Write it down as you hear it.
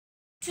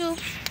To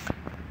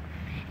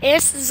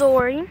it's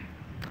Zori.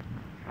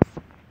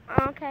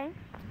 Okay.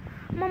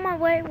 I'm on my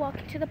way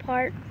walking to the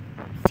park.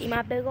 See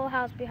my big old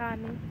house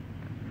behind me.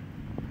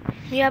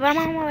 Yeah, but I'm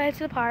on my way to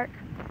the park.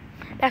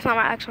 That's not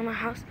my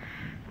house.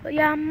 But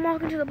yeah, I'm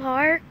walking to the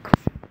park.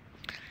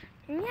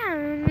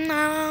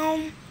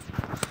 Yeah,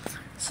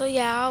 so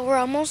yeah, we're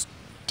almost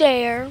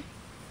there.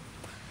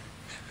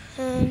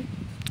 And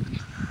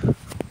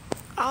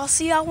I'll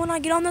see y'all when I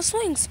get on the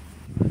swings.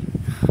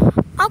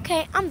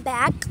 Okay, I'm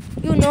back.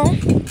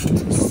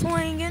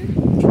 Swinging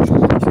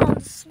on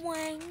the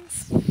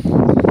swings.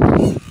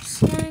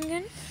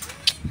 Swinging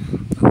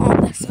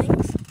on the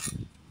swings.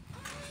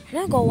 And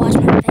I'll go wash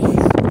my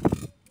face.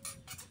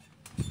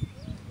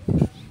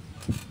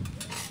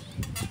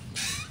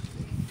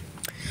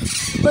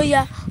 But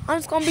yeah, I'm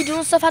just gonna be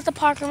doing stuff at the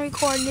park and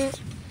recording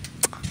it.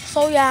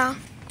 So yeah,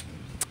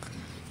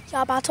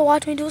 y'all about to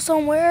watch me do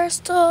some weird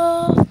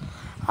stuff.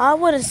 I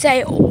wouldn't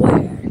say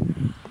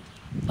weird,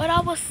 but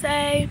I would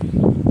say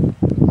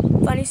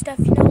funny stuff,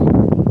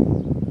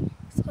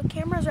 So the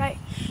camera's right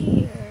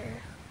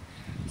here.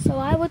 So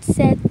I would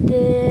set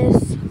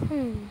this,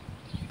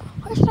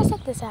 where should I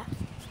set this at?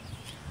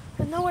 I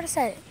don't know where to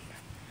set it.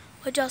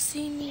 Would y'all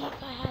see me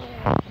if I had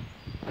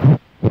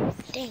it?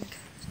 Dang.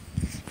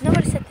 I know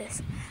where to set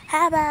this.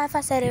 How about if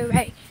I set it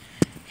right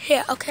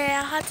here? Okay,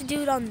 I'll have to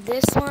do it on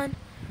this one,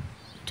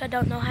 which I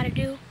don't know how to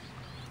do.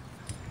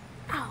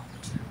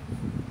 Ouch.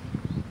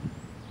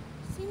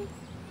 See me?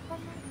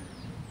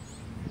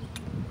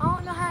 I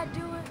don't know how to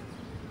do it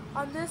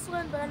on this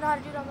one, but I know how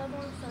to do it on the other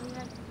one, so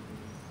yeah.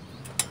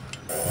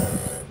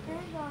 There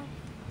you go.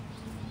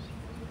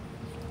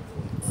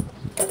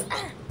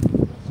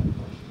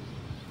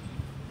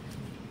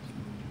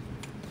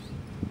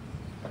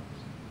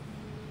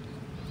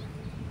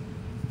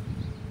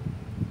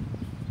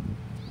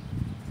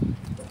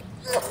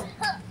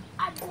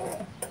 I did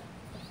it.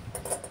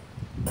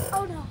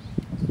 Oh no.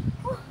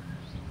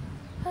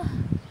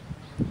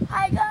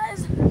 Hi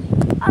guys.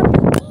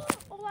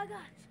 Oh my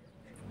gosh.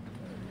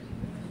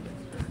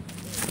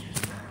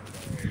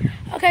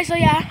 Okay, so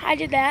yeah, I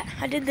did that.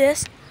 I did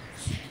this.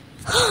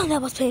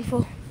 That was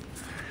painful.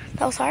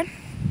 That was hard.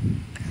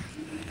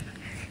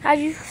 As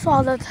you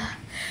saw that,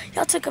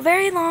 y'all took a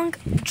very long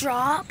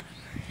drop.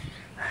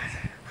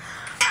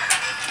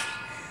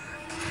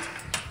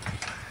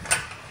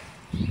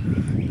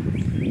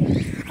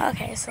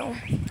 Okay, so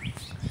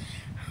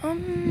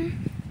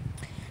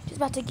just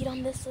about to get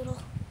on this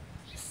little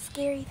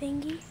scary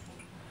thingy.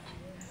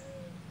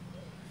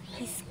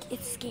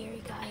 It's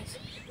scary, guys.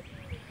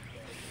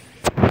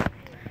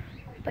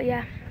 But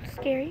yeah,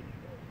 scary.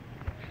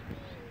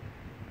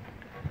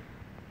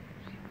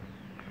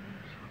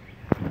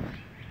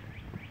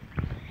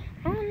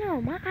 Oh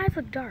no, my eyes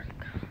look dark.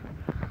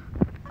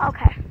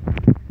 Okay.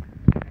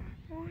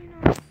 Well,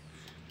 I'm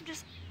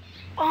just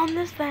on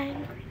this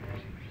thing,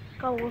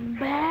 going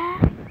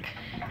back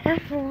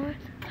and forth.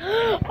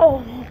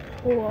 Oh,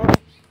 whoa.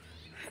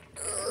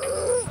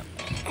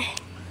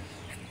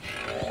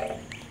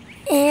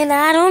 And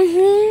I don't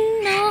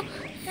know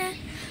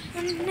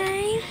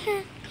name.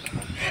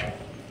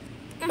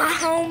 My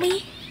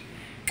homie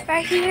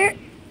right here.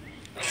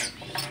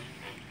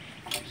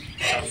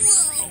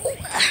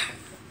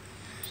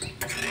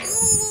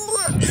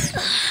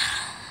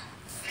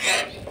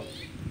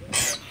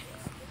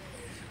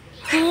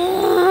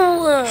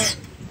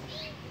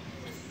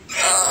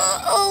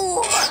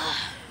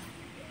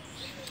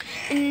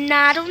 And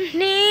I don't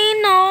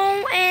need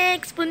no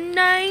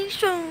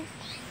explanation.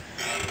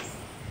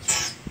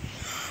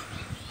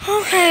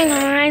 Okay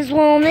guys,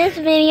 well this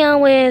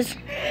video is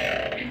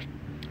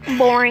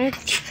boring.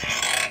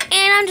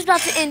 And I'm just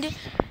about to end it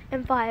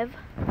in 5.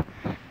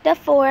 The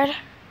 4,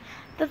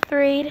 the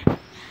 3,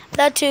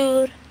 the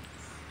 2,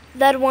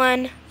 the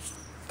 1,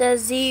 the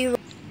 0.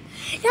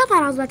 Y'all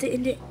thought I was about to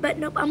end it, but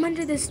nope, I'm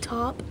under this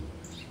top.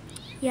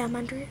 Yeah, I'm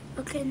under it.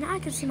 Okay, now I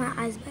can see my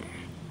eyes better.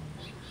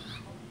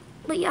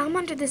 But yeah, I'm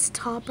under this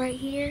top right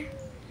here.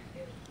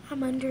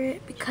 I'm under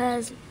it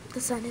because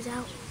the sun is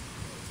out.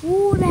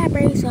 Ooh, that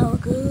breaks so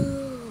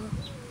good.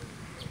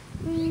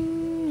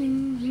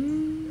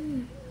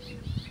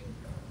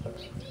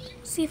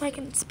 See if I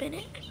can spin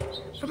it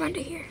from under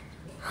here.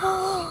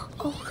 Oh,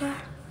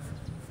 God.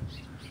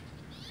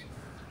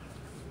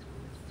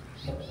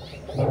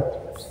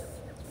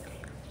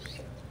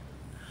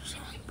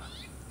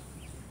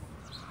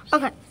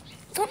 Okay,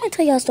 so let me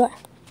tell y'all a story.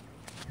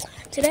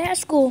 Today at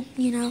school,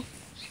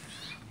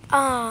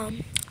 I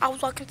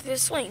was walking through the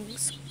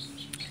swings.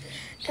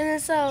 And then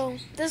so,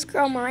 this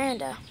girl,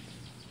 Miranda.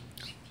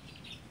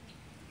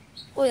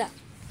 Oh yeah.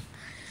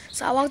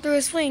 So I walked through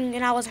a swing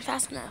and I wasn't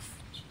fast enough.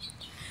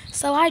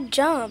 So I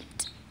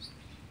jumped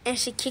and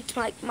she kicked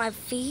my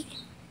feet.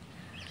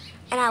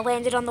 And I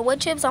landed on the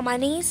wood chips on my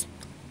knees.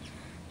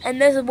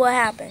 And this is what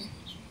happened.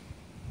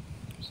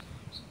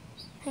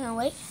 Hang on,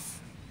 wait.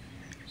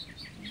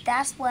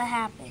 That's what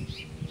happened.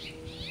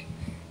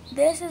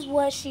 This is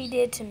what she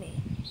did to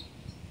me.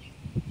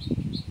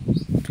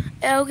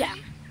 Okay.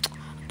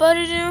 But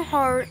it didn't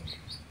hurt.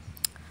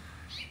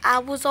 I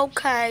was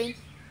okay.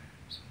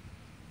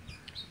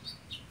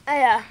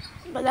 Yeah,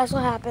 but that's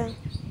what happened.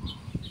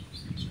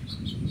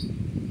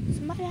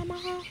 Somebody at my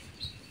house?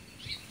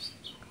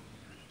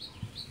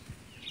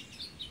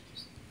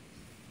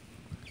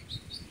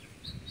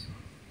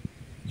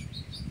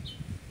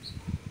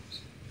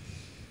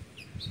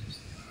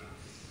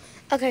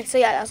 Okay, so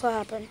yeah, that's what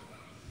happened.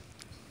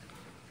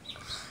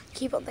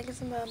 Keep on thinking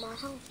somebody at my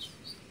house.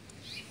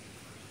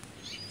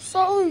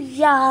 So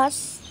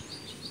yes,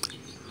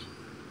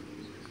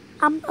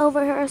 I'm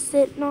over here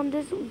sitting on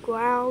this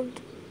ground,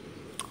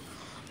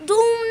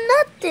 doing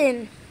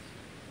nothing.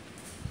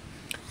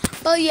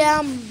 But yeah,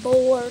 I'm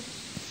bored.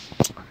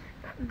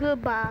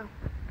 Goodbye.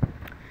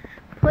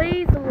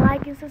 Please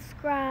like and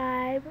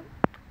subscribe.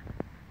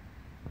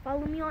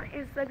 Follow me on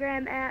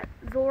Instagram at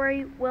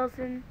Zori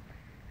Wilson,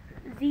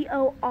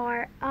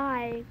 ZORIWILSON.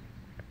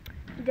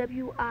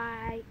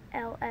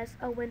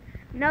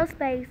 No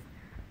space.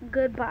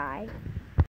 Goodbye.